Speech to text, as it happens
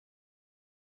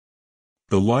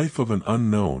The Life of an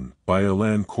Unknown, by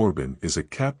Alain Corbin, is a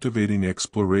captivating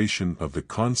exploration of the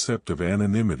concept of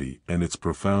anonymity and its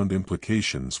profound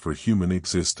implications for human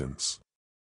existence.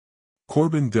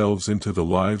 Corbin delves into the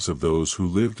lives of those who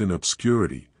lived in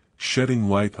obscurity, shedding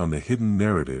light on the hidden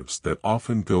narratives that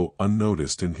often go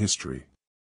unnoticed in history.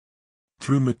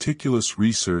 Through meticulous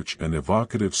research and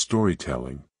evocative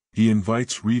storytelling, he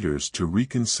invites readers to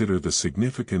reconsider the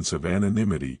significance of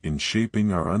anonymity in shaping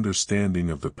our understanding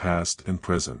of the past and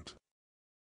present.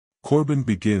 Corbin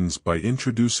begins by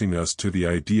introducing us to the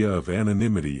idea of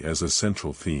anonymity as a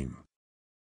central theme.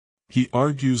 He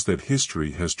argues that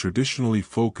history has traditionally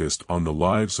focused on the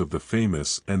lives of the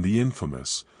famous and the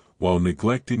infamous, while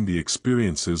neglecting the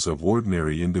experiences of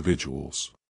ordinary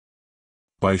individuals.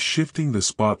 By shifting the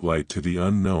spotlight to the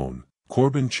unknown,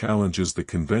 Corbin challenges the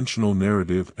conventional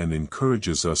narrative and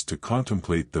encourages us to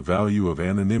contemplate the value of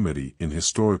anonymity in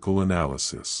historical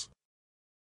analysis.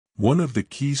 One of the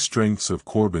key strengths of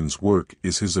Corbin's work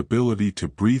is his ability to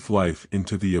breathe life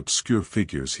into the obscure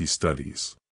figures he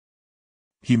studies.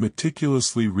 He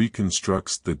meticulously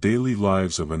reconstructs the daily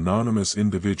lives of anonymous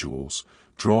individuals,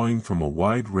 drawing from a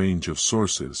wide range of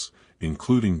sources,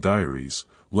 including diaries,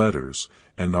 letters,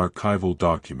 and archival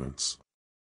documents.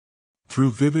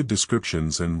 Through vivid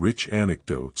descriptions and rich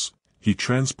anecdotes, he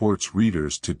transports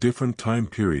readers to different time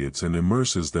periods and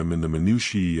immerses them in the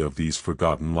minutiae of these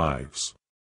forgotten lives.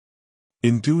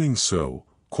 In doing so,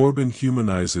 Corbin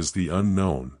humanizes the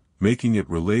unknown, making it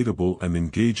relatable and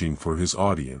engaging for his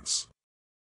audience.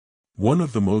 One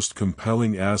of the most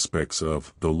compelling aspects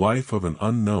of The Life of an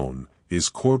Unknown is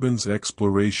Corbin's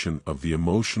exploration of the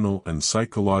emotional and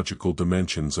psychological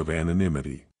dimensions of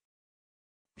anonymity.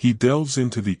 He delves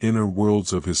into the inner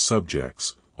worlds of his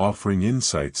subjects, offering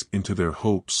insights into their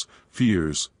hopes,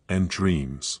 fears, and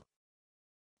dreams.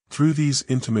 Through these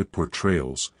intimate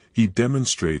portrayals, he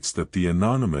demonstrates that the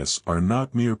anonymous are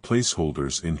not mere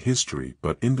placeholders in history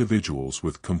but individuals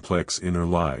with complex inner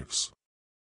lives.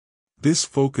 This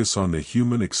focus on the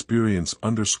human experience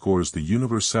underscores the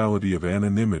universality of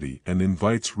anonymity and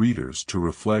invites readers to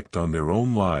reflect on their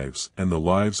own lives and the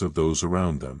lives of those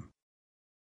around them.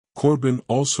 Corbin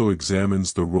also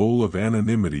examines the role of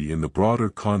anonymity in the broader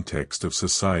context of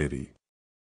society.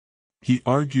 He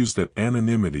argues that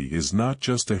anonymity is not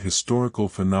just a historical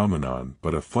phenomenon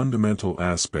but a fundamental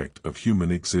aspect of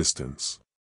human existence.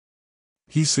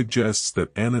 He suggests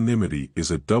that anonymity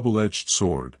is a double-edged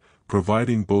sword,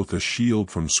 providing both a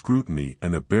shield from scrutiny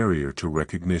and a barrier to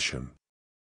recognition.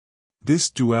 This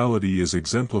duality is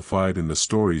exemplified in the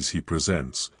stories he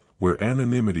presents, where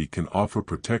anonymity can offer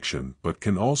protection but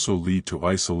can also lead to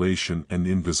isolation and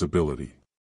invisibility.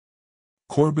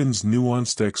 Corbin's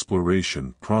nuanced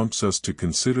exploration prompts us to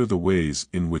consider the ways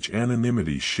in which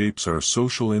anonymity shapes our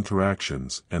social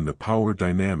interactions and the power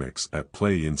dynamics at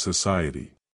play in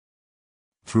society.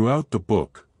 Throughout the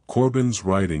book, Corbin's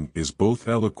writing is both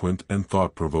eloquent and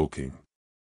thought-provoking.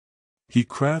 He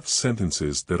crafts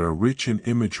sentences that are rich in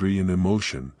imagery and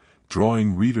emotion,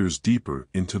 drawing readers deeper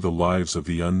into the lives of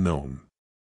the unknown.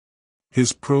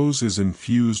 His prose is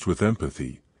infused with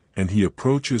empathy, and he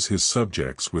approaches his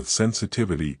subjects with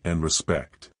sensitivity and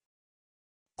respect.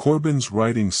 Corbin's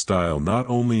writing style not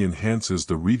only enhances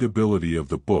the readability of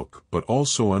the book but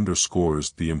also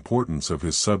underscores the importance of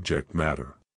his subject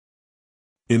matter.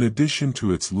 In addition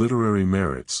to its literary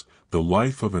merits, The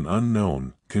Life of an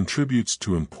Unknown contributes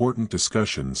to important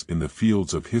discussions in the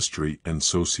fields of history and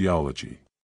sociology.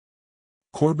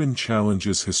 Corbin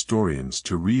challenges historians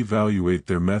to reevaluate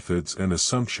their methods and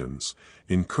assumptions,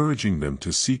 encouraging them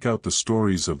to seek out the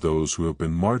stories of those who have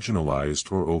been marginalized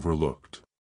or overlooked.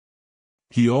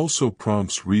 He also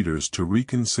prompts readers to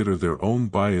reconsider their own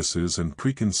biases and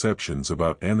preconceptions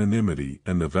about anonymity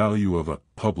and the value of a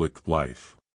public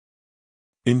life.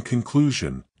 In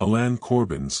conclusion, Alain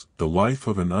Corbin's The Life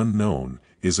of an Unknown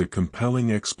is a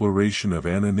compelling exploration of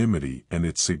anonymity and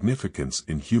its significance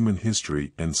in human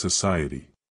history and society.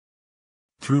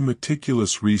 Through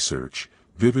meticulous research,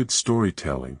 vivid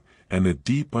storytelling, and a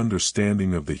deep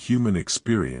understanding of the human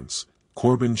experience,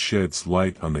 Corbin sheds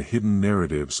light on the hidden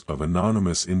narratives of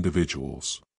anonymous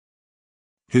individuals.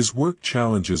 His work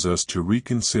challenges us to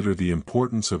reconsider the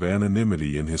importance of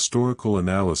anonymity in historical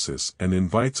analysis and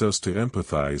invites us to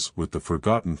empathize with the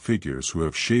forgotten figures who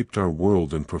have shaped our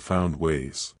world in profound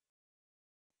ways.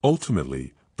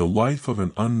 Ultimately, The Life of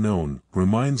an Unknown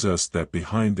reminds us that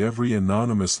behind every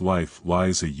anonymous life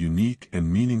lies a unique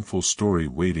and meaningful story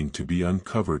waiting to be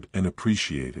uncovered and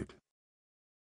appreciated.